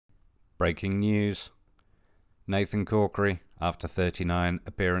Breaking news. Nathan Corkery, after 39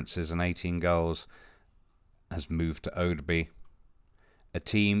 appearances and 18 goals, has moved to Odeby, a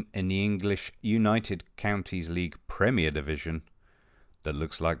team in the English United Counties League Premier Division that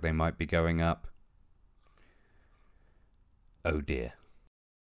looks like they might be going up. Oh dear.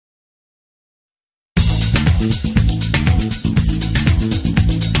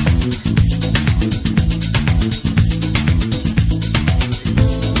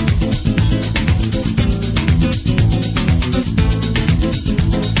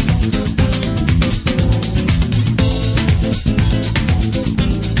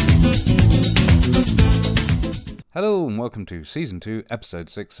 Hello and welcome to Season 2, Episode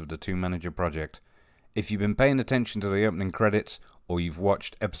 6 of the Two Manager Project. If you've been paying attention to the opening credits, or you've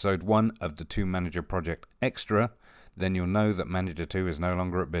watched Episode 1 of the Two Manager Project Extra, then you'll know that Manager 2 is no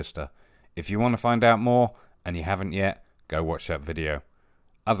longer at Bicester. If you want to find out more, and you haven't yet, go watch that video.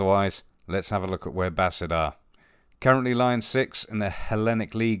 Otherwise, let's have a look at where Bassett are. Currently lying 6 in the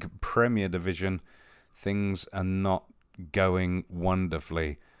Hellenic League Premier Division, things are not going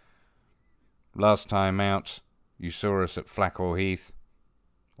wonderfully. Last time out, you saw us at Flackwell Heath,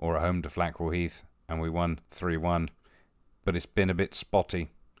 or at home to Flackwell Heath, and we won 3-1. But it's been a bit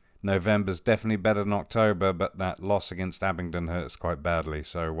spotty. November's definitely better than October, but that loss against Abingdon hurts quite badly.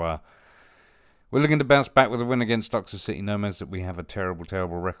 So we're looking to bounce back with a win against Oxford City Nomads that we have a terrible,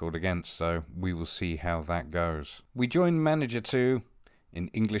 terrible record against. So we will see how that goes. We joined Manager 2 in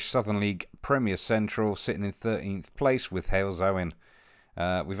English Southern League Premier Central, sitting in 13th place with Hales Owen.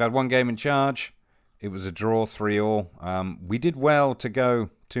 We've had one game in charge. It was a draw, 3-3. We did well to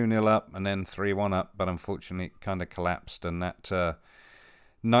go 2-0 up and then 3-1 up, but unfortunately it kind of collapsed. And that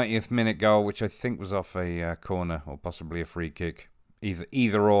 90th minute goal, which I think was off a corner or possibly a free kick,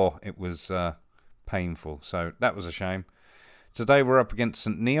 either or, it was painful. So that was a shame. Today we're up against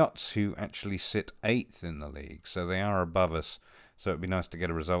St Neots, who actually sit 8th in the league, so they are above us. So it'd be nice to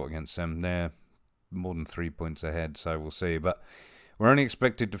get a result against them. They're more than 3 points ahead, so we'll see. But we're only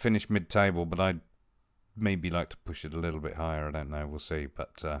expected to finish mid-table, but I'd maybe like to push it a little bit higher. I don't know. We'll see.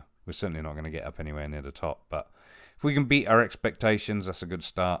 But we're certainly not going to get up anywhere near the top. But if we can beat our expectations, that's a good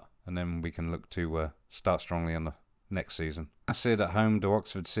start. And then we can look to start strongly on the next season. Bassett at home to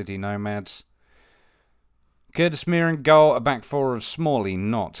Oxford City Nomads. Curtis Mear in goal. A back four of Smalley,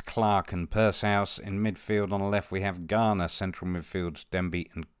 Knott, Clark and Pursehouse. In midfield on the left we have Garner. Central midfields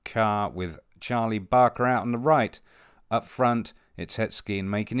Denby and Carr, with Charlie Barker out on the right. Up front it's Hetsky, and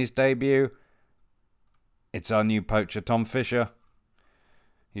making his debut, it's our new poacher, Tom Fisher.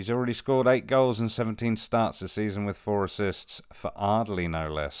 He's already scored 8 goals and 17 starts this season with 4 assists for Ardley, no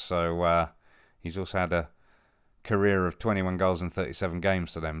less. So he's also had a career of 21 goals in 37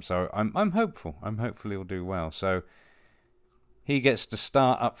 games to them. So I'm hopeful. I'm hopeful he'll do well. So he gets to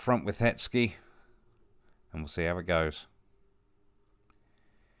start up front with Hetsky, and we'll see how it goes.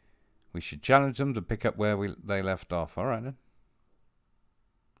 We should challenge them to pick up where they left off. All right then.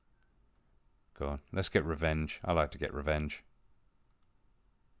 Go on, let's get revenge. I like to get revenge.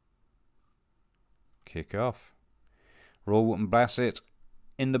 Kick off. Royal Wootton Bassett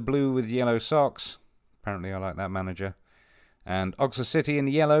in the blue with yellow socks. Apparently I like that manager. And Oxford City in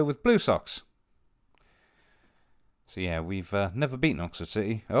the yellow with blue socks. So yeah, we've never beaten Oxford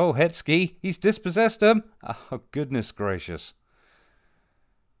City. Oh, Hetsky, he's dispossessed them. Oh, goodness gracious.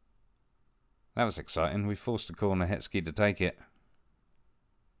 That was exciting. We forced a corner, Hetsky to take it.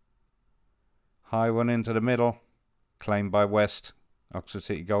 High one into the middle, claimed by West, Oxford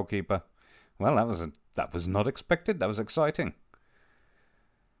City goalkeeper. Well, that was not expected. That was exciting.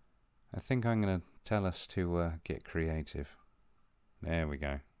 I think I'm going to tell us to get creative. There we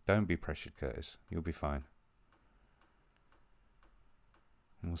go. Don't be pressured, Curtis. You'll be fine.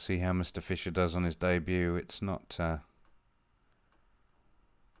 And we'll see how Mr. Fisher does on his debut. It's not...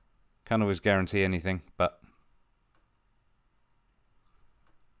 can't always guarantee anything, but...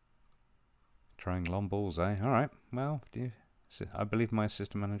 Trying long balls, eh? Alright, well, I believe my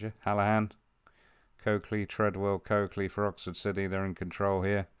assistant manager, Hallahan, Coakley, Treadwell, Coakley for Oxford City, they're in control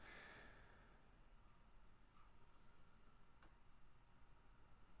here.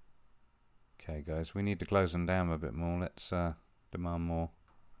 Okay, guys, we need to close them down a bit more. Let's demand more.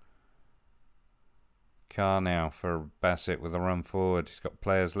 Carr now for Bassett with a run forward. He's got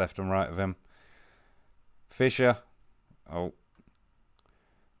players left and right of him. Fisher. Oh.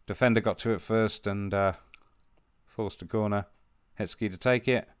 Defender got to it first and forced a corner. Hetsky to take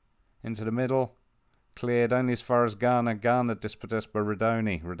it. Into the middle. Cleared only as far as Garner. Garner dispossessed by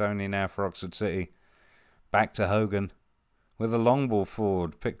Redoni. Redoni now for Oxford City. Back to Hogan. With a long ball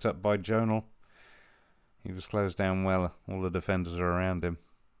forward. Picked up by Jonal. He was closed down well. All the defenders are around him.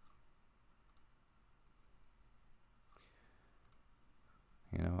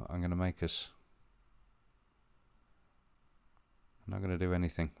 You know, I'm going to make us... I'm not going to do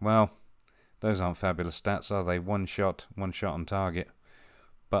anything. Well, those aren't fabulous stats, are they? One shot on target.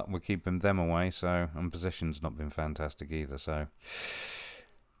 But we're keeping them away, so... And position's not been fantastic either, so...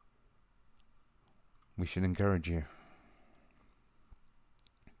 We should encourage you.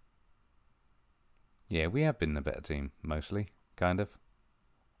 Yeah, we have been the better team, mostly. Kind of.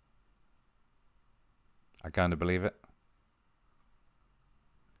 I kind of believe it.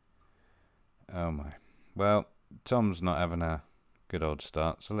 Oh my. Well, Tom's not having a good old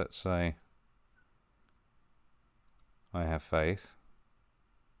start, so let's say I have faith.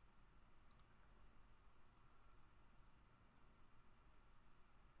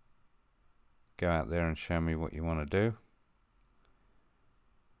 Go out there and show me what you want to do.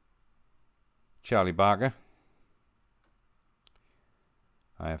 Charlie Barker.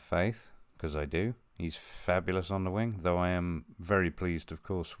 I have faith, because I do. He's fabulous on the wing, though I am very pleased, of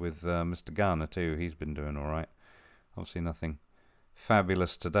course, with Mr. Garner too. He's been doing alright. Obviously nothing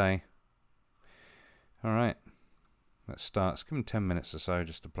fabulous today. Alright, let's start. Let's give him 10 minutes or so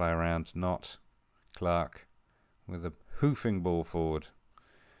just to play around. Not Clark with a hoofing ball forward.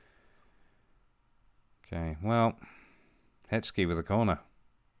 Okay, well, Hetsky with a corner.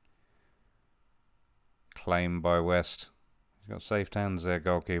 Claim by West. He's got safe hands there,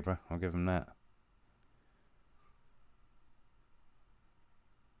 goalkeeper. I'll give him that.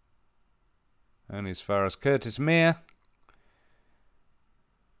 Only as far as Curtis Meir.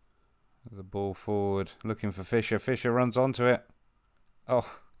 The ball forward, looking for Fisher. Fisher runs onto it.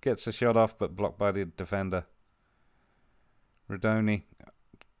 Oh, gets the shot off, but blocked by the defender. Rodoni,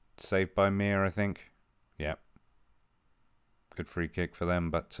 saved by Meir, I think. Yeah. Good free kick for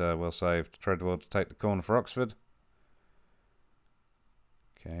them, but well saved. Treadwell to take the corner for Oxford.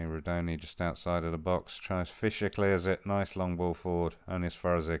 Okay, Rodoni just outside of the box. Tries Fisher, clears it. Nice long ball forward. Only as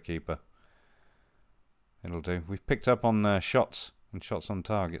far as their keeper. It'll do. We've picked up on shots and shots on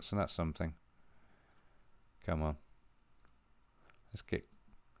target, so that's something. Come on. Let's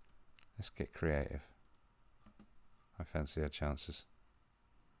get creative. I fancy our chances.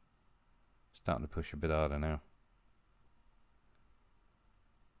 Starting to push a bit harder now.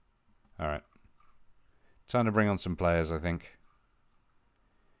 Alright. Time to bring on some players, I think.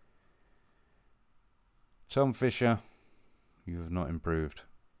 Tom Fisher, you have not improved.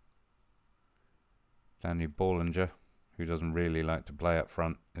 Danny Bollinger, who doesn't really like to play up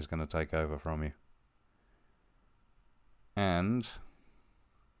front, is going to take over from you. And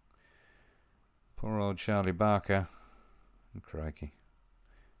poor old Charlie Barker. Crikey.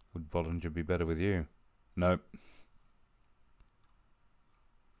 Would Bollinger be better with you? Nope.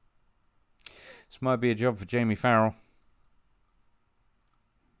 This might be a job for Jamie Farrell.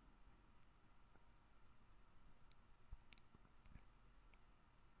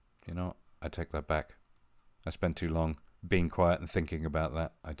 You know, I take that back. I spent too long being quiet and thinking about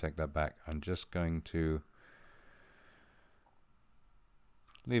that. I take that back. I'm just going to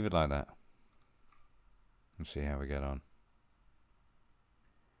leave it like that and see how we get on.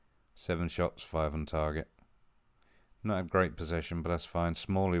 7 shots, 5 on target. Not a great possession, but that's fine.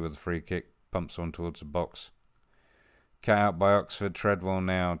 Smalley with a free kick. Pumps one towards the box. Cut out by Oxford. Treadwell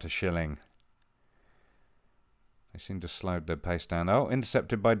now to Schilling. They seem to slow their pace down. Oh,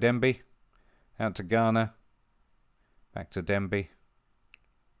 intercepted by Denby. Out to Garner. Back to Denby.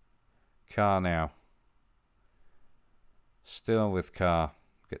 Carr now. Still with Carr.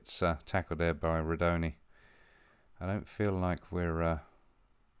 Gets tackled there by Rodoni. I don't feel like we're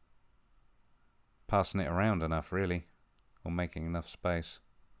passing it around enough, really. Or making enough space.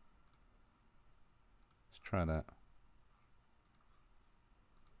 Let's try that.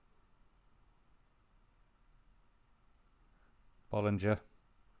 Bollinger.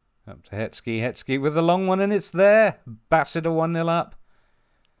 Up to Hetsky. Hetsky with the long one, and it's there. Bassett 1-0 up.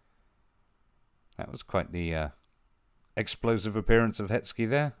 That was quite the explosive appearance of Hetsky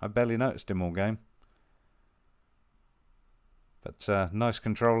there. I barely noticed him all game. But nice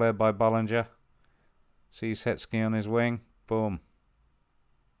control there by Bollinger. Sees Hetsky on his wing. Boom.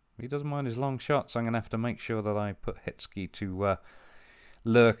 He doesn't mind his long shots. I'm going to have to make sure that I put Hetsky to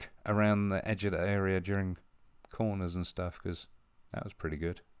lurk around the edge of the area during corners and stuff, because that was pretty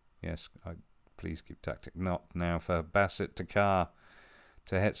good. Yes, please keep tactic. Not now for Bassett to Carr.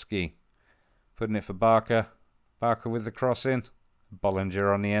 To Hetsky. Putting it for Barker. Barker with the cross in.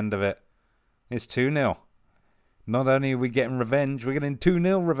 Bollinger on the end of it. It's 2-0. Not only are we getting revenge, we're getting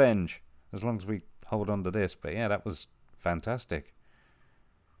 2-0 revenge. As long as we hold on to this. But yeah, that was fantastic.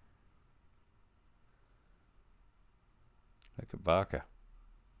 Look at Barker.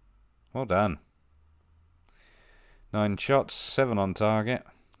 Well done. 9 shots, 7 on target.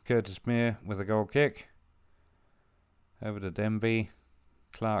 Curtis Meir with a goal kick. Over to Denby.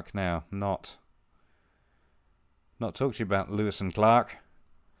 Clark now, not talk to you about Lewis and Clark.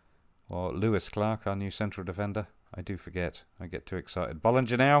 Or Lewis Clark, our new central defender. I do forget. I get too excited.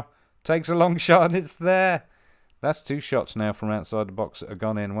 Bollinger now takes a long shot and it's there. That's 2 shots now from outside the box that have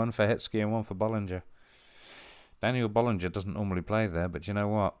gone in. One for Hetsky and one for Bollinger. Daniel Bollinger doesn't normally play there, but you know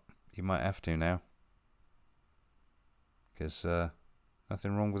what? You might have to now. Because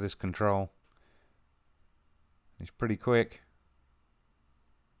nothing wrong with his control. He's pretty quick.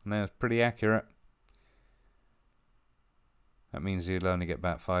 Now it's pretty accurate. That means he'll only get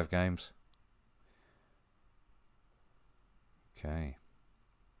about 5 games. Okay.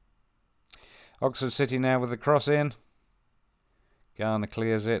 Oxford City now with the cross in. Garner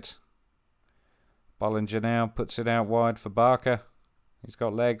clears it. Bollinger now puts it out wide for Barker. He's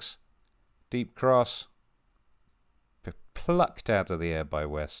got legs. Deep cross. Plucked out of the air by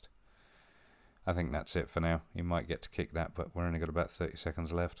West. I think that's it for now. He might get to kick that, but we're only got about 30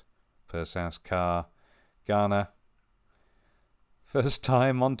 seconds left. Pursehouse, Carr, Garner. First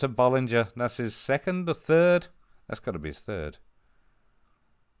time onto Bollinger. That's his second or third? That's got to be his third.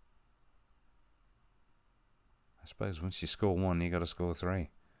 I suppose once you score 1, you got to score 3.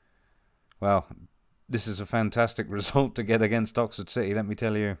 Well, this is a fantastic result to get against Oxford City, let me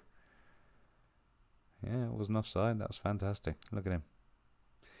tell you. Yeah, it wasn't offside. That was fantastic. Look at him.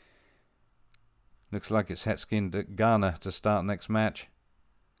 Looks like it's Hetsky and Garner to start next match.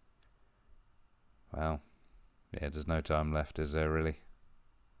 Well, yeah, there's no time left, is there really?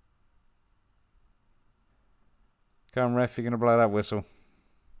 Come on, ref, you're going to blow that whistle.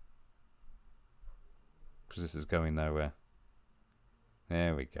 Because this is going nowhere.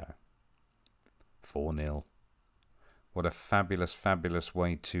 There we go. 4-0. What a fabulous, fabulous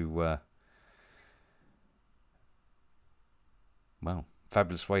way to... well,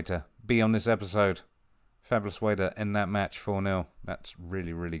 fabulous way to be on this episode. Fabulous way to end that match 4-0. That's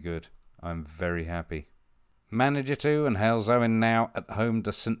really, really good. I'm very happy. Manager 2 and Hales Owen now at home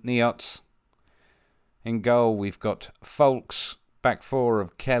to St Neots. In goal we've got Folks. Back 4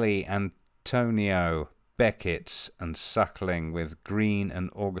 of Kelly, Antonio, Beckett and Suckling with Green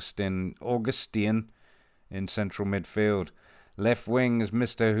and Augustian in central midfield. Left wing is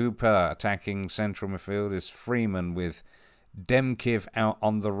Mr. Hooper. Attacking central midfield is Freeman with Demkiv out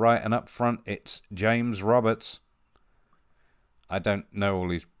on the right, and up front it's James Roberts. I don't know all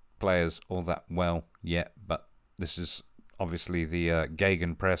these players all that well yet, but this is obviously the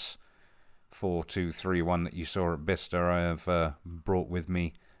Gegenpress 4-2-3-1 that you saw at Bicester. I have brought with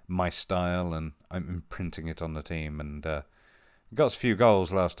me my style and I'm imprinting it on the team, and got a few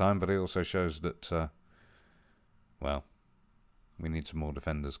goals last time, but it also shows that well, we need some more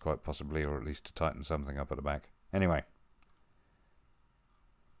defenders quite possibly, or at least to tighten something up at the back. Anyway,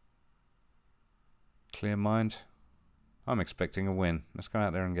 clear mind. I'm expecting a win. Let's go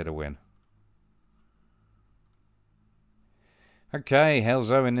out there and get a win. Okay,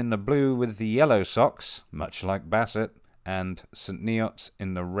 Hales Owen in the blue with the yellow socks, much like Bassett, and St Neots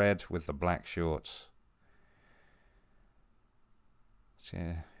in the red with the black shorts. So,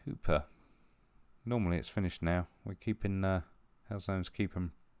 yeah, Hooper. Normally it's finished now. We're keeping, Hales Owen's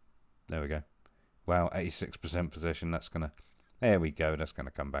keeping, there we go. Wow, 86% possession, that's gonna, there we go, that's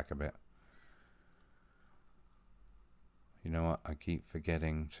gonna come back a bit. You know what, I keep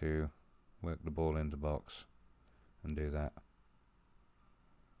forgetting to work the ball into box and do that.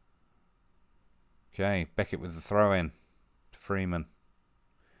 Okay, Beckett with the throw in to Freeman.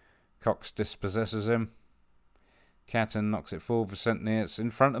 Cox dispossesses him. Catton knocks it forward for St Neots in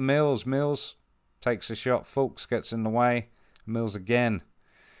front of Mills. Mills takes a shot. Fulks gets in the way. Mills again.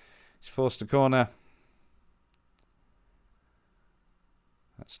 He's forced to corner.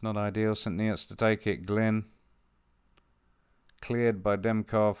 That's not ideal. St Neots to take it. Glynn. Cleared by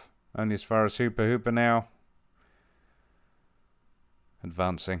Demkov. Only as far as Hooper. Hooper now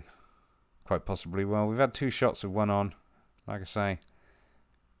advancing. Quite possibly well. We've had 2 shots with 1 on. Like I say.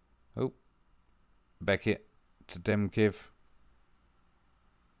 Oh. Beckett to Demkiv.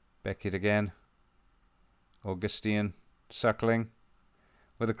 Beckett again. Augustian. Suckling.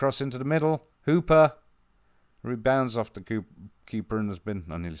 With a cross into the middle. Hooper. Rebounds off the keeper and has been...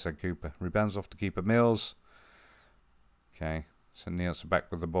 I nearly said Cooper. Rebounds off the keeper. Mills. Okay. St Neots are back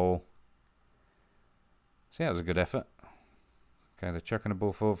with the ball. See, that was a good effort. Okay, they're chucking the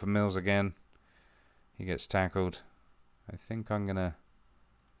ball forward for Mills again. He gets tackled. I think I'm going to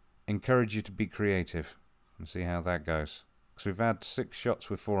encourage you to be creative and see how that goes. Because we've had 6 shots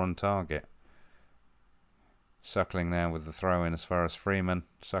with 4 on target. Suckling now with the throw in as far as Freeman.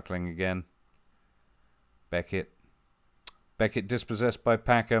 Suckling again. Beckett. Beckett dispossessed by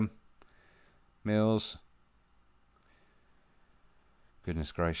Packham. Mills.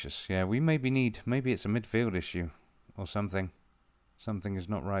 Goodness gracious. Yeah, we maybe it's a midfield issue or something. Something is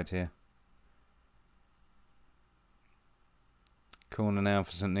not right here. Corner now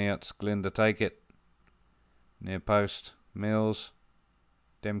for St Neots. Glinda take it. Near post. Mills.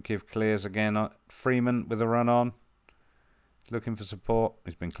 Demkiv clears again. Freeman with a run on. Looking for support.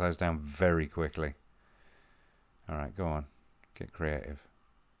 He's been closed down very quickly. Alright, go on. Get creative.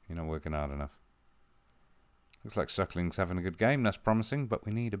 You're not working hard enough. Looks like Suckling's having a good game. That's promising, but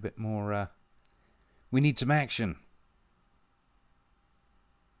we need a bit more... we need some action.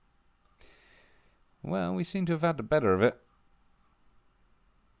 Well, we seem to have had the better of it.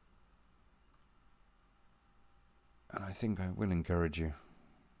 And I think I will encourage you.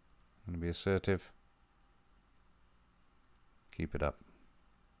 I'm going to be assertive. Keep it up.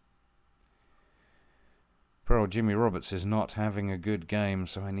 Poor old Jimmy Roberts is not having a good game,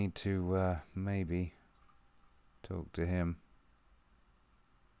 so I need to maybe talk to him.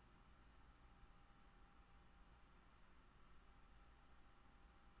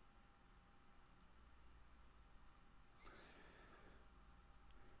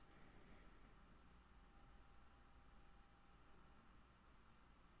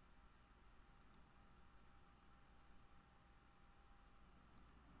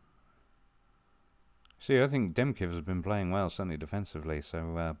 See, I think Demkiv has been playing well, certainly defensively,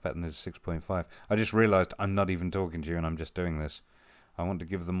 so betting is 6.5. I just realised I'm not even talking to you and I'm just doing this. I want to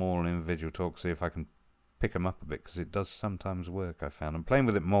give them all an individual talk, see if I can pick them up a bit, because it does sometimes work, I found. I'm playing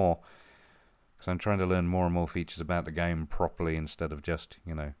with it more, because I'm trying to learn more and more features about the game properly, instead of just,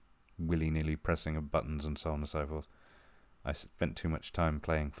 you know, willy-nilly pressing of buttons and so on and so forth. I spent too much time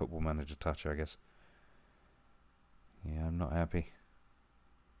playing Football Manager Touch, I guess. Yeah, I'm not happy.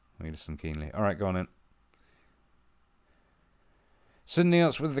 We listen keenly. Alright, go on in. St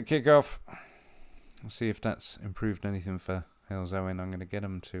Neots with the kickoff. Let's see if that's improved anything for Hellzowen. I'm going to get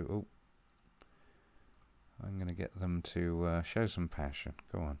them to... Oh. I'm going to get them to show some passion.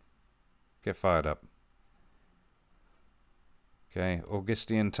 Go on. Get fired up. Okay,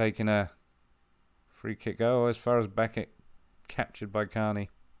 Augustian taking a free kick. Oh, as far as Beckett. Captured by Carney.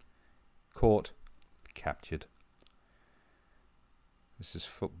 Caught. Captured. This is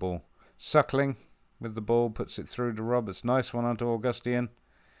football. Suckling with the ball, puts it through to Roberts. Nice one onto Augustian.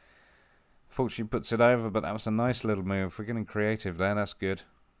 Fortunately puts it over, but that was a nice little move. We're getting creative there, that's good.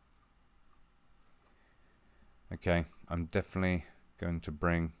 Okay, I'm definitely going to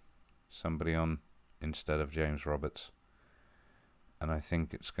bring somebody on instead of James Roberts. And I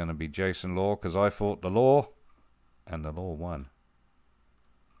think it's going to be Jason Law, because I fought the Law, and the Law won.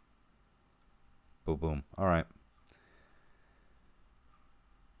 Boom, boom. Alright.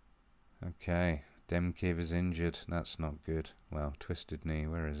 Okay. Demkiv is injured. That's not good. Well, twisted knee.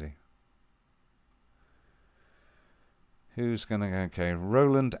 Where is he? Who's going to go? Okay,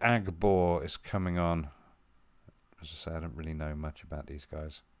 Roland Agbor is coming on. As I say, I don't really know much about these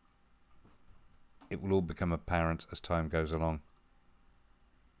guys. It will all become apparent as time goes along.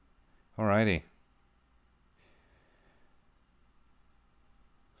 Alrighty.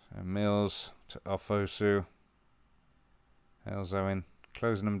 So Mills to Ofosu. Hellzowen.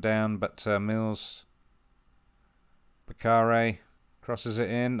 Closing them down, but Mills, Bakare crosses it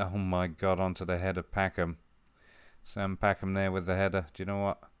in. Oh my god, onto the head of Packham. Sam Packham there with the header. Do you know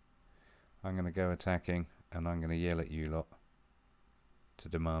what? I'm going to go attacking, and I'm going to yell at you lot to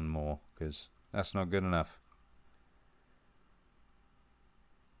demand more, because that's not good enough.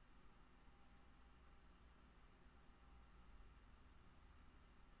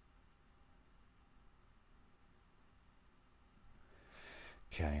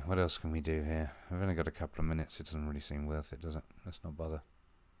 Okay, what else can we do here? I've only got a couple of minutes. It doesn't really seem worth it, does it? Let's not bother.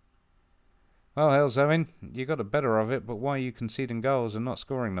 Well, Hellzowen, you got the better of it, but why are you conceding goals and not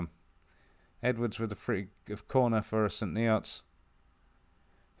scoring them? Edwards with a free corner for St Neots.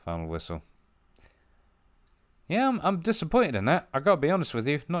 Final whistle. Yeah, I'm disappointed in that. I got to be honest with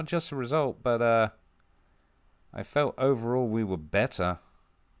you. Not just the result, but I felt overall we were better,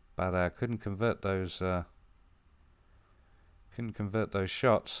 but I couldn't convert those. Couldn't convert those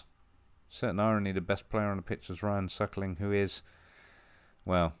shots. Certain irony, the best player on the pitch was Ryan Suckling, who is,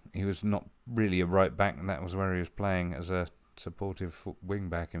 well, he was not really a right back, and that was where he was playing as a supportive wing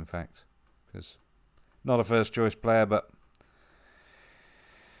back, in fact. Because not a first choice player, but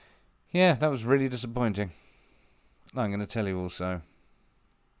yeah, that was really disappointing. I'm going to tell you also,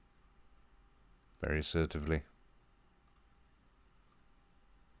 very assertively.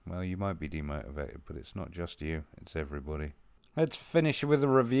 Well, you might be demotivated, but it's not just you, it's everybody. Let's finish with a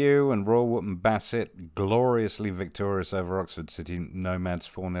review, and Royal Wootton Bassett gloriously victorious over Oxford City Nomads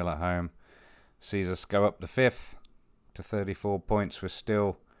 4-0 at home. Sees us go up to 5th to 34 points. We're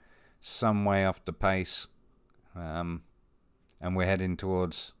still some way off the pace. And we're heading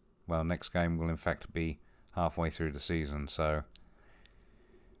towards, well, next game will in fact be halfway through the season. So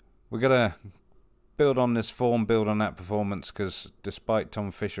we're going to build on this form, build on that performance, because despite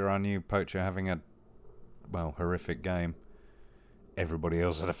Tom Fisher, our new poacher, having a, well, horrific game, everybody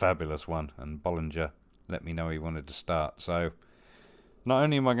else had a fabulous one, and Bollinger let me know he wanted to start. So not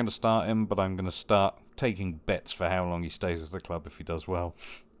only am I going to start him, but I'm going to start taking bets for how long he stays with the club if he does well.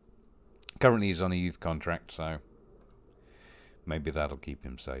 Currently he's on a youth contract, so maybe that'll keep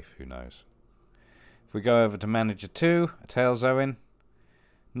him safe, who knows. If we go over to Manager 2, at Halesowen,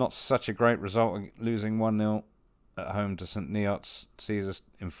 not such a great result, losing 1-0 at home to St Neots. Sees us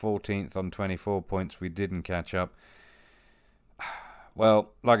in 14th on 24 points. We didn't catch up.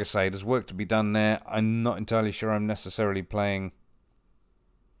 Well, like I say, there's work to be done there. I'm not entirely sure I'm necessarily playing.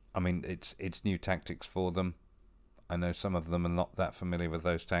 I mean, it's new tactics for them. I know some of them are not that familiar with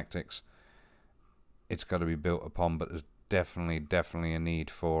those tactics. It's got to be built upon, but there's definitely a need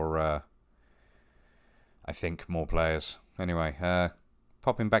for, I think, more players. Anyway,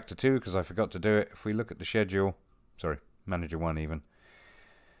 popping back to 2 because I forgot to do it. If we look at the schedule, sorry, Manager 1 even,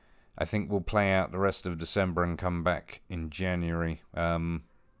 I think we'll play out the rest of December and come back in January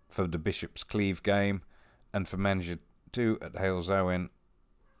for the Bishop's Cleeve game. And for Manager 2 at Halesowen,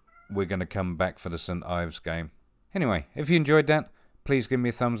 we're going to come back for the St Ives game. Anyway, if you enjoyed that, please give me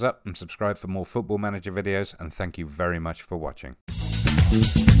a thumbs up and subscribe for more Football Manager videos. And thank you very much for watching.